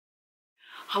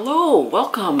Hello,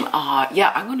 welcome.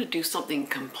 Yeah, I'm going to do something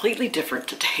completely different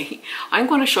today. I'm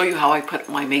going to show you how I put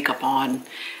my makeup on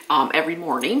every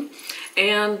morning.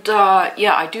 And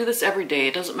yeah, I do this every day.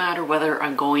 It doesn't matter whether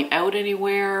I'm going out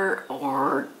anywhere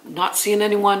or not seeing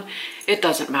anyone. It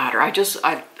doesn't matter.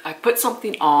 I put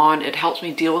something on. It helps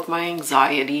me deal with my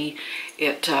anxiety.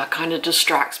 It kind of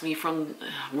distracts me from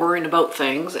worrying about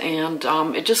things, and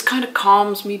it just kind of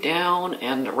calms me down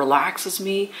and relaxes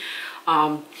me.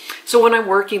 So when I'm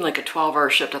working like a 12-hour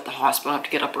shift at the hospital, I have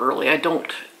to get up early. I don't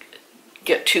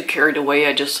get too carried away.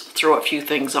 I just throw a few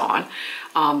things on.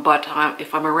 But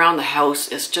if I'm around the house,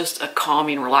 it's just a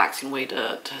calming, relaxing way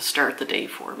to start the day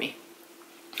for me.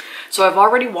 So I've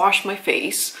already washed my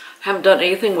face. I haven't done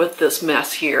anything with this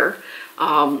mess here.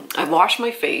 I washed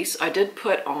my face. I did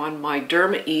put on my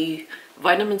Derma E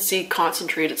Vitamin C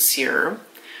Concentrated Serum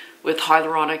with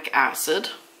hyaluronic acid.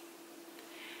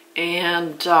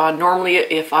 And normally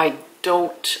if I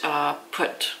don't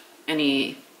put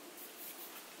any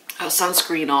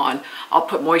sunscreen on, I'll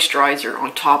put moisturizer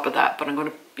on top of that, but I'm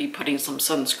going to be putting some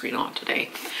sunscreen on today.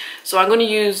 So I'm going to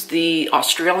use the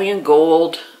Australian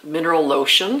Gold Mineral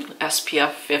Lotion,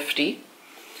 SPF 50.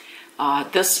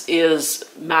 This is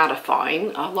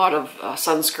mattifying. A lot of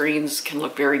sunscreens can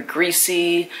look very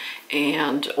greasy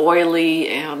and oily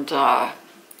and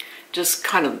just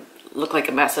kind of look like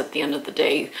a mess at the end of the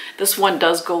day. This one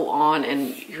does go on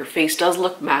and your face does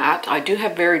look matte. I do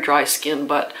have very dry skin,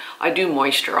 but I do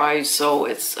moisturize, so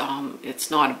it's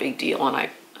not a big deal, and I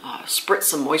spritz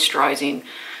some moisturizing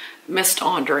mist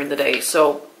on during the day.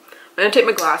 So I'm gonna take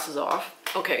my glasses off.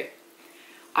 Okay,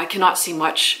 I cannot see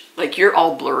much. Like, you're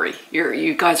all blurry.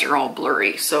 You guys are all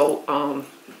blurry. So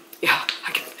yeah,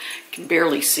 I can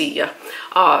barely see you.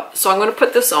 So I'm gonna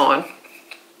put this on.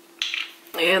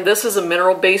 And this is a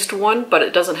mineral-based one, but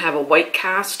it doesn't have a white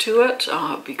cast to it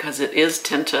because it is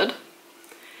tinted.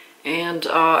 And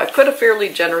I put a fairly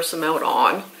generous amount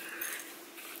on.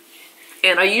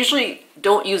 And I usually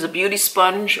don't use a beauty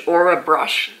sponge or a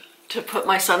brush to put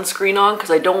my sunscreen on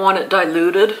because I don't want it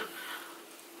diluted.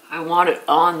 I want it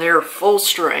on there full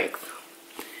strength.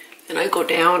 And I go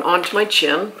down onto my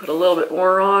chin, put a little bit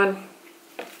more on,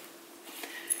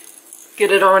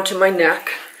 get it onto my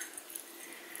neck.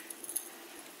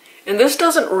 And this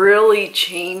doesn't really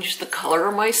change the color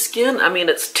of my skin. I mean,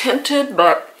 it's tinted,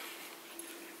 but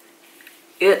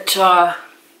it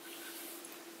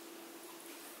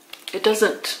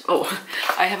doesn't. Oh,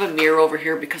 I have a mirror over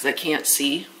here because I can't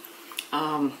see.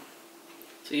 So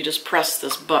you just press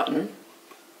this button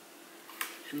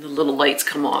and the little lights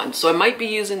come on. So I might be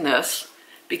using this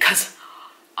because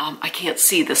I can't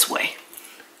see this way.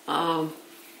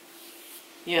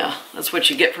 Yeah, that's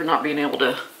what you get for not being able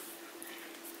to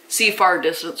see far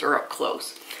distance or up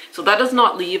close. So that does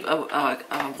not leave a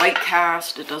white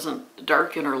cast. It doesn't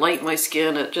darken or lighten my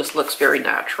skin. It just looks very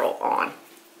natural on.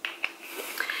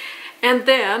 And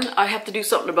then I have to do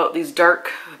something about these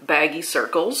dark baggy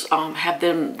circles. Have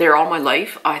them there all my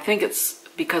life. I think it's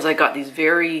because I got these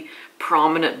very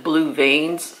prominent blue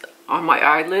veins on my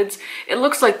eyelids. It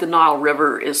looks like the Nile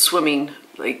River is swimming,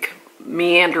 like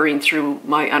meandering through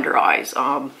my under eyes.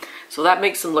 So that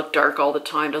makes them look dark all the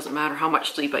time, doesn't matter how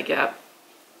much sleep I get.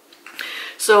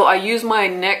 So I use my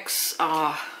NYX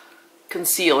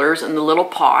concealers in the little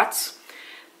pots.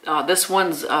 This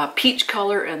one's peach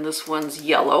color and this one's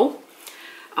yellow.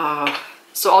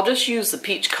 So I'll just use the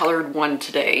peach colored one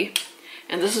today.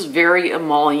 And this is very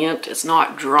emollient, it's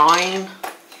not drying.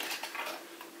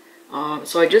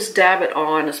 So I just dab it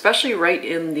on, especially right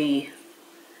in the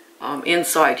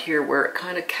inside here where it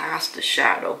kind of casts a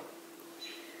shadow.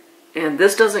 And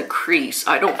this doesn't crease.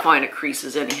 I don't find it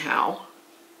creases anyhow.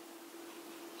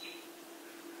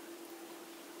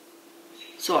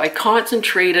 So I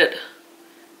concentrate it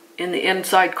in the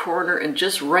inside corner and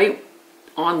just right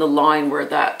on the line where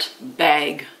that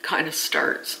bag kind of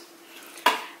starts.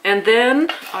 And then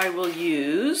I will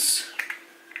use,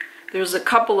 there's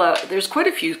quite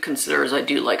a few concealers I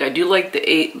do like. I do like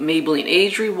the Maybelline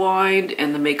Age Rewind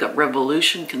and the Makeup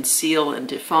Revolution Conceal and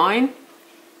Define.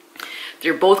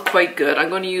 They're both quite good. I'm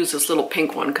going to use this little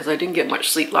pink one because I didn't get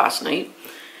much sleep last night.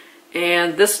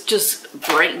 And this just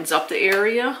brightens up the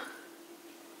area.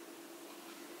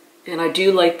 And I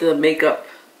do like the Makeup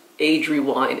Age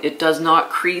Rewind. It does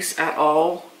not crease at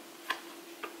all.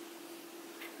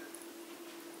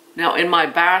 Now in my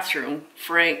bathroom,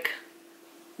 Frank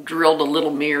drilled a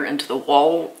little mirror into the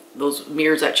wall. Those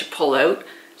mirrors that you pull out.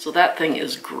 So that thing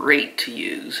is great to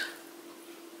use.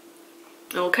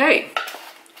 Okay.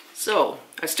 So,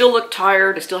 I still look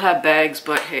tired, I still have bags,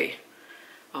 but hey,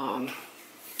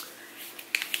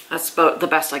 that's about the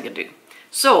best I can do.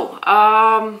 So,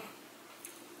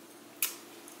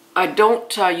 I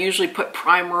don't usually put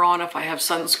primer on if I have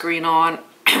sunscreen on,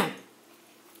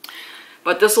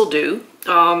 but this will do.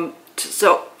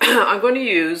 So I'm going to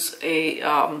use a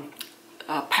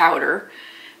powder.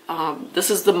 This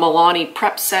is the Milani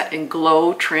Prep Set and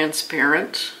Glow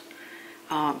Transparent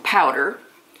powder.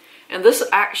 And this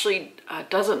actually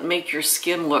doesn't make your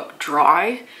skin look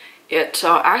dry. It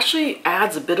actually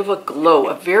adds a bit of a glow,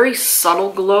 a very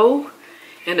subtle glow,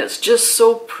 and it's just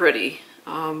so pretty.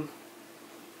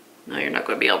 Now you're not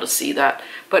going to be able to see that,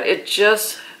 but it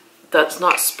just, that's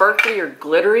not sparkly or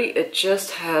glittery, it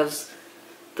just has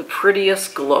the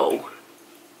prettiest glow.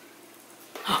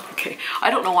 Okay, I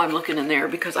don't know why I'm looking in there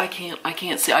because I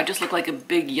can't see. I just look like a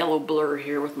big yellow blur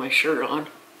here with my shirt on.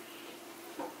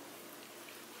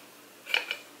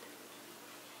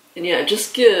 And yeah, it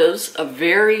just gives a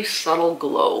very subtle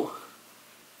glow.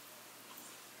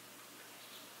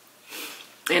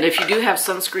 And if you do have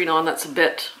sunscreen on that's a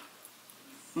bit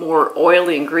more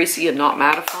oily and greasy and not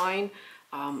mattifying,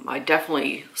 I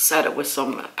definitely set it with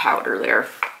some powder there.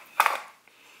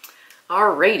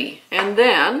 Alrighty, and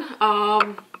then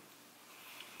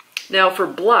now for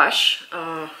blush,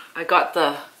 I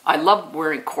love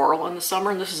wearing coral in the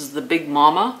summer, and this is the Big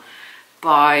Mama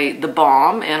by The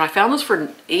Balm, and I found this for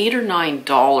 $8 or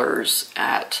 $9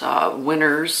 at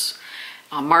Winners,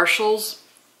 Marshalls.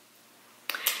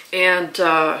 And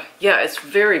yeah, it's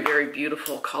very, very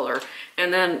beautiful color.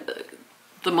 And then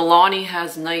the Milani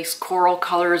has nice coral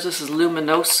colors. This is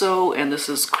Luminoso and this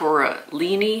is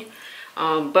Coralini.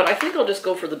 But I think I'll just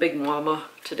go for the Big Mama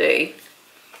today.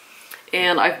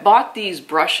 And I've bought these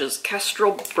brushes,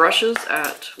 Kestrel brushes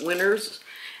at Winners,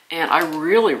 and I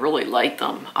really, really like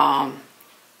them.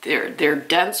 They're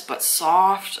dense but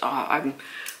soft. I'm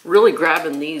really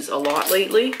grabbing these a lot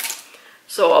lately.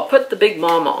 So I'll put the Big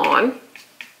Mama on.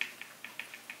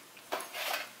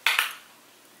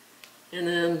 And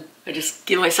then I just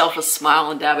give myself a smile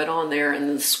and dab it on there and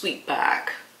then sweep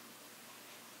back.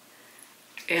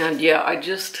 And yeah, I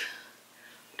just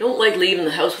don't like leaving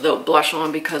the house without blush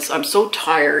on because I'm so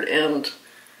tired, and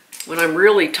when I'm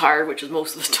really tired, which is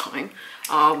most of the time,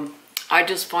 I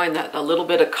just find that a little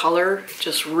bit of color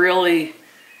just really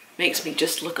makes me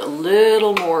just look a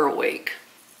little more awake.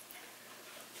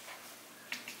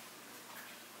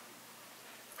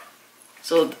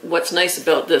 So what's nice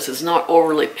about this is not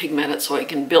overly pigmented, so I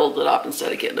can build it up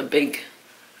instead of getting a big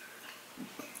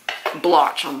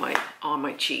blotch on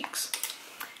my cheeks.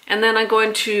 And then I'm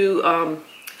going to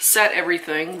set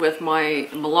everything with my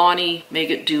Milani Make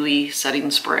It Dewy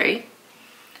setting spray.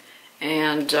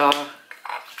 And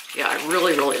yeah, I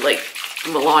really, really like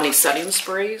Milani setting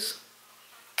sprays.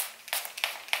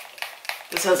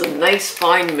 This has a nice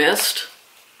fine mist.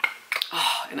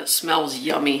 Oh, and it smells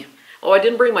yummy. Oh, I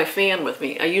didn't bring my fan with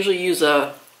me. I usually use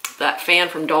that fan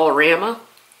from Dollarama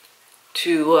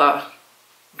to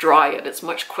dry it. It's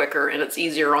much quicker and it's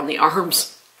easier on the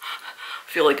arms.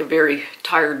 I feel like a very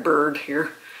tired bird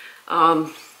here.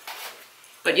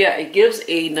 But yeah, it gives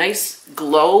a nice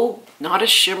glow, not a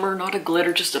shimmer, not a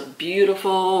glitter, just a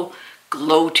beautiful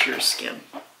glow to your skin.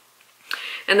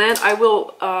 And then I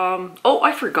will, oh,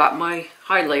 I forgot my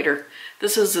highlighter.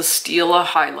 This is a Stila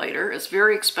highlighter. It's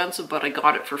very expensive, but I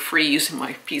got it for free using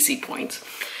my PC points.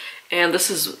 And this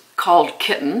is called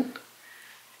Kitten.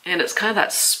 And it's kind of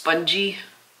that spongy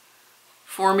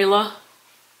formula.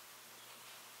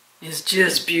 It's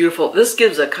just beautiful. This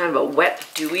gives a kind of a wet,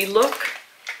 dewy look.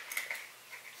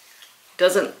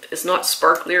 It's not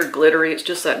sparkly or glittery, it's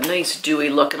just that nice dewy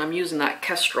look, and I'm using that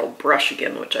Kestrel brush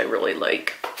again, which I really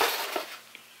like.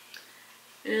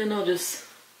 And I'll just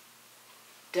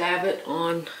dab it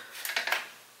on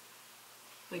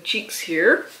my cheeks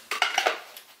here.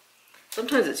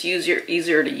 Sometimes it's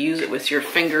easier to use it with your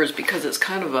fingers because it's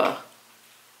kind of a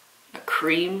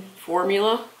cream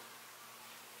formula.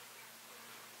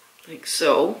 Like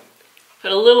so.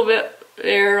 Put a little bit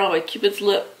there on my Cupid's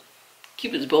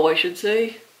bow, I should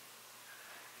say.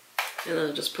 And then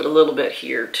I'll just put a little bit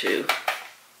here too.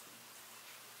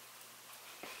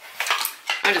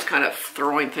 I'm just kind of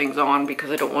throwing things on because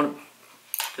I don't want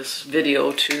this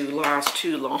video to last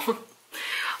too long.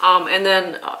 And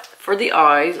then for the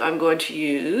eyes, I'm going to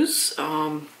use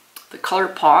the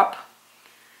ColourPop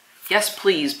Yes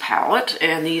Please palette.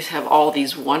 And these have all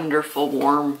these wonderful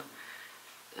warm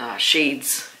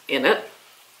shades in it.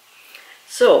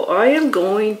 So I am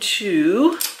going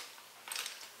to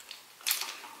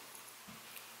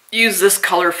use this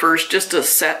color first just to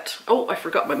set. Oh, I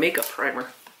forgot my makeup primer.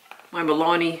 My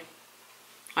Milani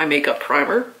eye makeup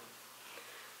primer.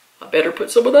 I better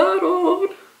put some of that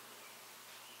on.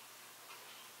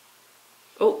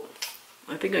 Oh,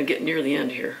 I think I'm getting near the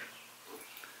end here.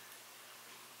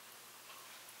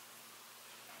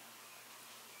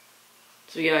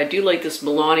 So yeah, I do like this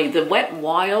Milani. The Wet n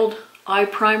Wild eye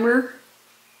primer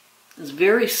is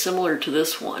very similar to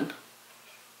this one.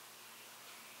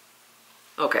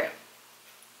 Okay.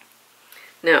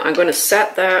 Now I'm going to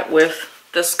set that with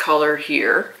this color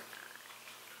here.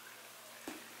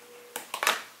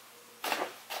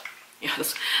 Yeah,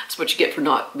 that's what you get for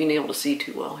not being able to see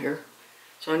too well here.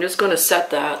 So I'm just going to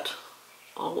set that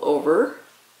all over.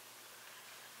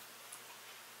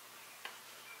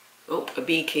 Oh,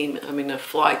 a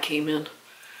fly came in.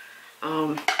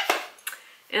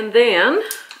 And then,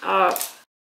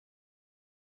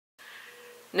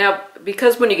 now,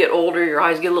 because when you get older, your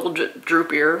eyes get a little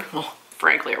droopier. Well,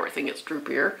 frankly, everything gets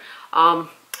droopier. I'm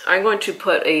going to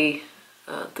put the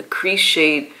crease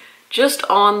shade just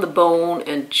on the bone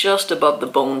and just above the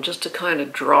bone, just to kind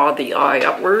of draw the eye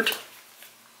upward.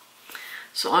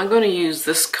 So I'm going to use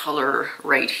this color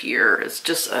right here. It's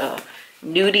just a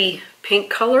nudie pink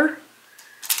color.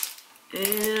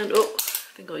 And, oh,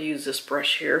 I think I'll use this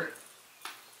brush here.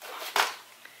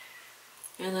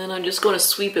 And then I'm just going to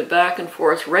sweep it back and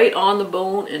forth right on the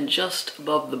bone and just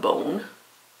above the bone.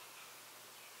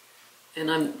 And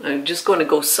I'm just going to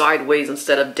go sideways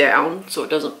instead of down so it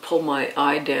doesn't pull my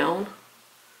eye down.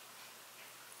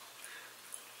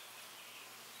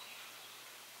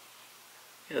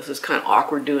 Yeah, this is kind of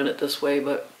awkward doing it this way,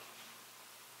 but...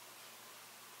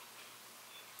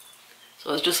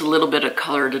 So it's just a little bit of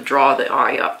color to draw the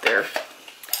eye up there.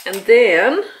 And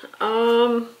then,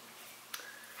 I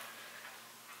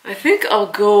think I'll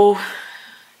go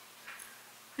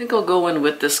in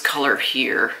with this color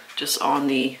here, just on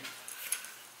the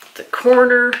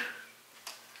corner.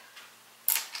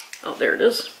 Oh, there it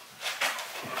is.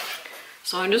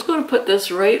 So I'm just going to put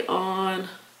this right on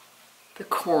the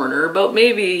corner, about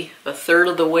maybe a third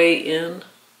of the way in.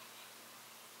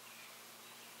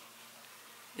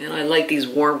 And I like these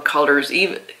warm colors,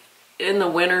 even in the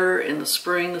winter, in the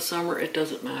spring, the summer, it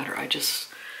doesn't matter. I just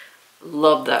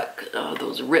love that,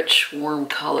 those rich, warm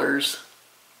colors.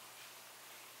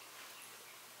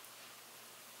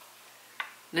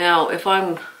 Now,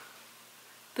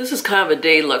 this is kind of a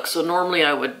day look, so normally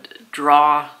I would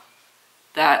draw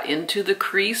that into the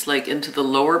crease, like into the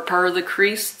lower part of the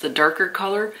crease, the darker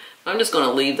color. I'm just going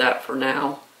to leave that for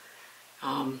now.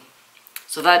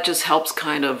 So that just helps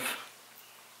kind of,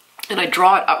 and I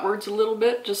draw it upwards a little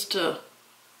bit just to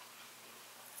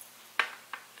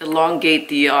elongate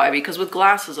the eye, because with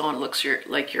glasses on it looks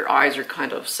like your eyes are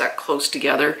kind of set close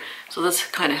together. So this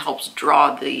kind of helps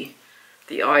draw the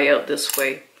eye out this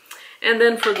way. And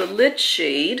then for the lid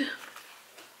shade,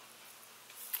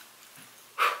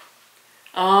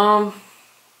 I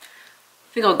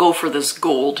think I'll go for this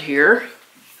gold here.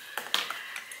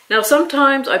 Now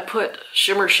sometimes I put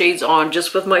shimmer shades on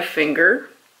just with my finger.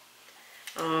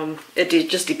 It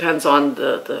just depends on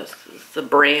the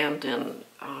brand and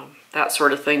that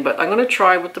sort of thing, but I'm going to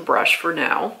try with the brush for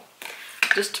now,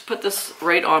 just to put this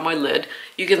right on my lid.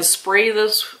 You can spray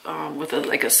this with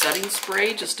like a setting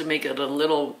spray just to make it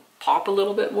pop a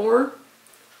little bit more.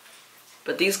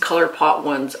 But these ColourPop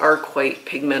ones are quite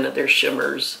pigmented, they're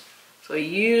shimmers. So I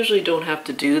usually don't have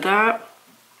to do that.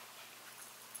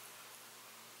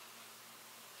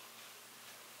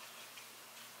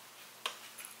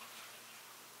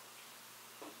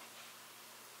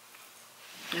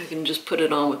 I can just put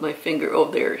it on with my finger. Oh,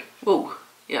 there. Whoa,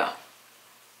 yeah.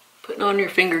 Putting on your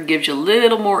finger gives you a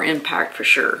little more impact for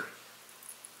sure.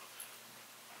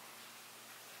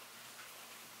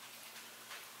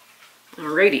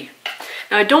 Alrighty.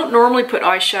 Now I don't normally put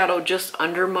eyeshadow just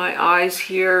under my eyes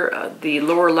here, the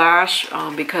lower lash,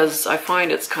 because I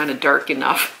find it's kind of dark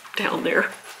enough down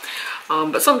there.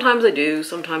 But sometimes I do,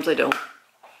 sometimes I don't.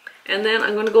 And then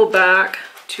I'm going to go back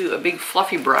to a big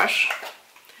fluffy brush,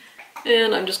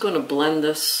 and I'm just going to blend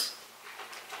this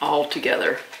all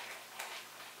together.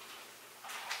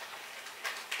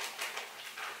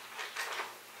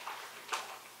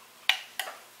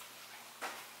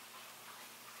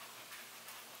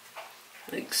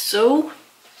 Like so.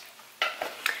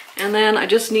 And then I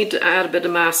just need to add a bit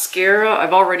of mascara.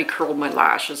 I've already curled my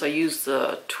lashes. I used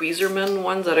the Tweezerman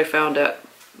ones that I found at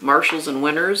Marshalls and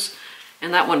Winners,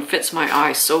 and that one fits my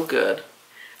eye so good.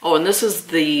 Oh, and this is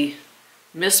the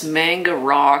Miss Manga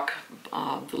Rock,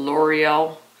 the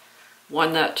L'Oreal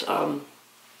one that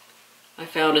I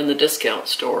found in the discount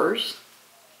stores.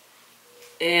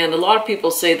 And a lot of people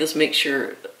say this makes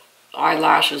your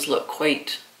eyelashes look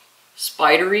quite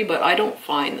spidery, but I don't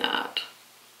find that.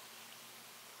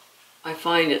 I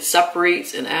find it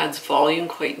separates and adds volume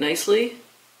quite nicely.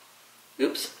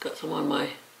 Oops, got some on my...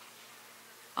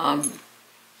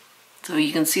 so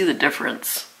you can see the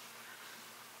difference.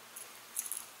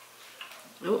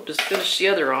 Oh, just finished the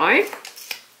other eye.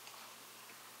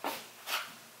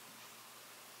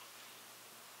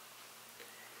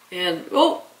 And,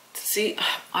 oh, see,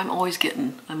 I'm always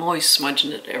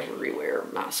smudging it everywhere,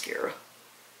 mascara.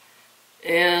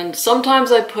 And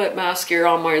sometimes I put mascara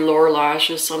on my lower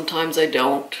lashes, sometimes I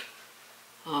don't.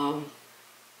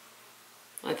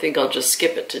 I think I'll just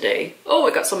skip it today. Oh,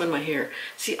 I got some in my hair.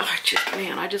 See,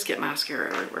 I just get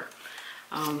mascara everywhere.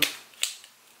 I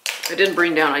didn't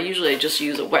bring down, I just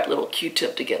use a wet little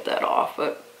Q-tip to get that off,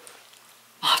 but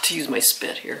I'll have to use my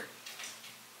spit here.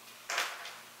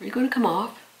 Are you going to come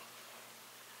off?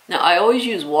 Now, I always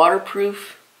use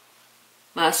waterproof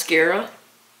mascara.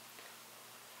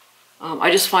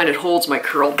 I just find it holds my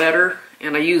curl better,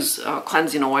 and I use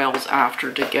cleansing oils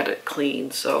after to get it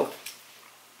clean, so.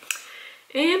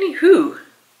 Anywho,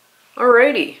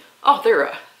 alrighty. Oh,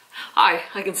 there. Hi,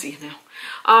 I can see you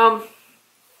now.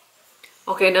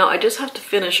 Okay, now I just have to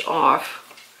finish off.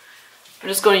 I'm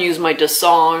just going to use my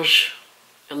Dessange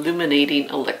Illuminating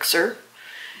Elixir,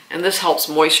 and this helps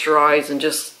moisturize and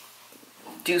just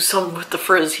do some with the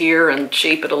frizz here and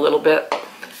shape it a little bit.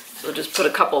 So just put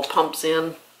a couple of pumps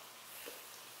in.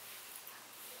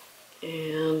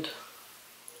 And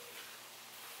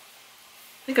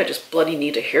I think I just bloody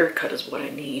need a haircut is what I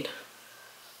need.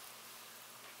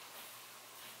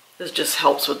 This just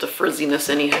helps with the frizziness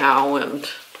anyhow, and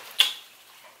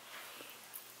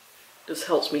just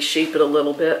helps me shape it a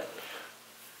little bit.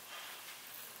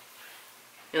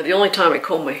 Now the only time I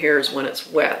comb my hair is when it's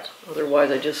wet. Otherwise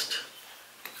I just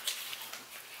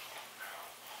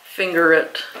finger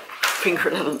it.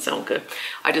 Finger, that doesn't sound good.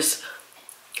 I just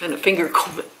kind of finger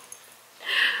comb it.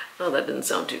 Oh, that didn't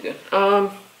sound too good.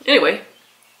 Anyway.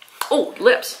 Oh,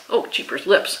 lips. Oh, cheapers,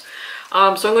 lips. So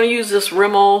I'm going to use this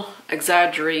Rimmel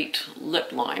Exaggerate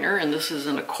lip liner, and this is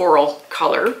in a coral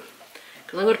color.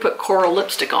 Because I'm going to put coral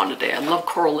lipstick on today. I love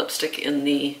coral lipstick in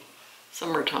the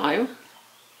summertime.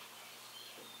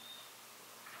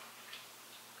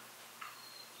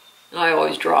 And I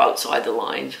always draw outside the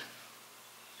lines.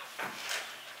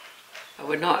 I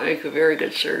would not make a very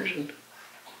good surgeon.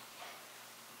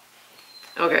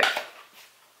 Okay.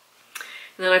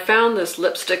 And then I found this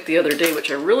lipstick the other day,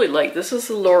 which I really like. This is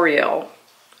the L'Oreal.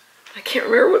 I can't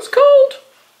remember what it's called.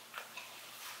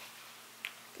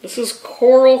 This is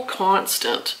Coral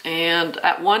Constant, and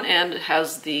at one end it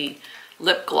has the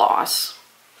lip gloss.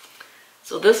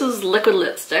 So this is liquid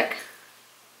lipstick.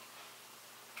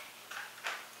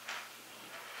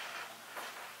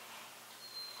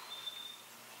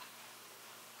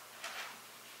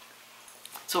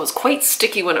 So it's quite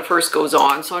sticky when it first goes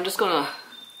on, so I'm just going to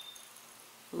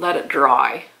let it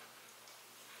dry.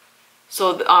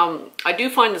 So I do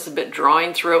find this a bit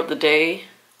drying throughout the day.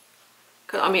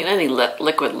 I mean, any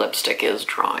liquid lipstick is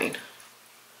drying.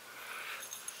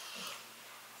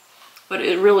 But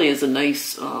it really is a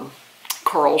nice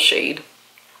coral shade.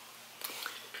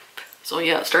 So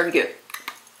yeah, it's starting to get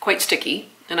quite sticky.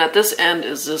 And at this end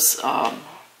is this,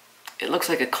 it looks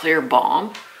like a clear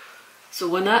balm. So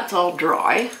when that's all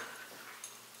dry,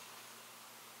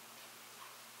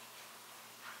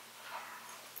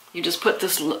 you just put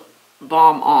this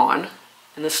balm on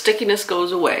and the stickiness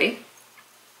goes away.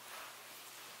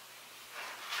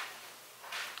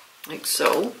 Like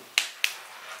so.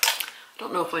 I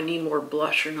don't know if I need more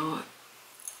blush or not.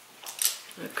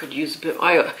 I could use a bit.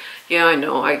 Yeah, I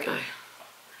know.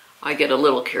 I get a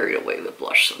little carried away with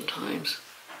blush sometimes.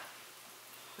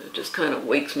 It just kind of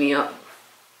wakes me up.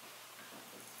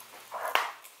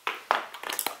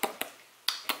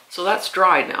 So that's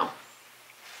dried now.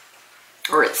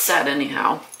 Or it's set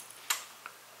anyhow.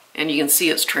 And you can see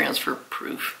it's transfer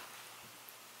proof.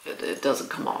 It doesn't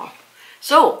come off.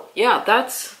 So yeah,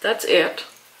 that's it.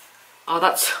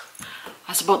 That's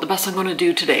about the best I'm going to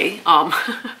do today.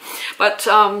 But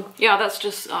yeah, that's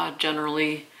just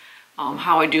generally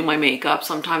how I do my makeup.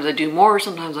 Sometimes I do more,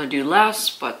 sometimes I do less,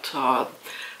 but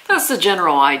that's the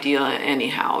general idea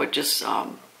anyhow. It just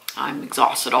I'm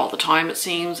exhausted all the time, it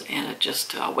seems, and it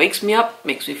just wakes me up,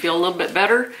 makes me feel a little bit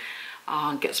better,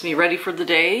 gets me ready for the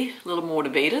day, a little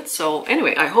motivated. So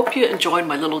anyway, I hope you enjoyed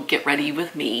my little get ready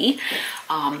with me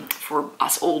for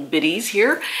us old biddies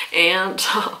here. And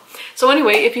so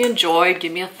anyway, if you enjoyed,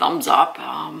 give me a thumbs up.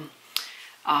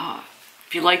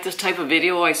 If you like this type of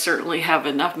video, I certainly have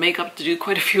enough makeup to do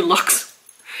quite a few looks.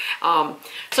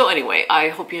 So anyway, I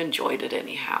hope you enjoyed it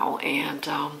anyhow, and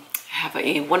have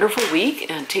a wonderful week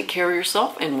and take care of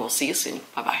yourself, and we'll see you soon.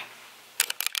 Bye-bye.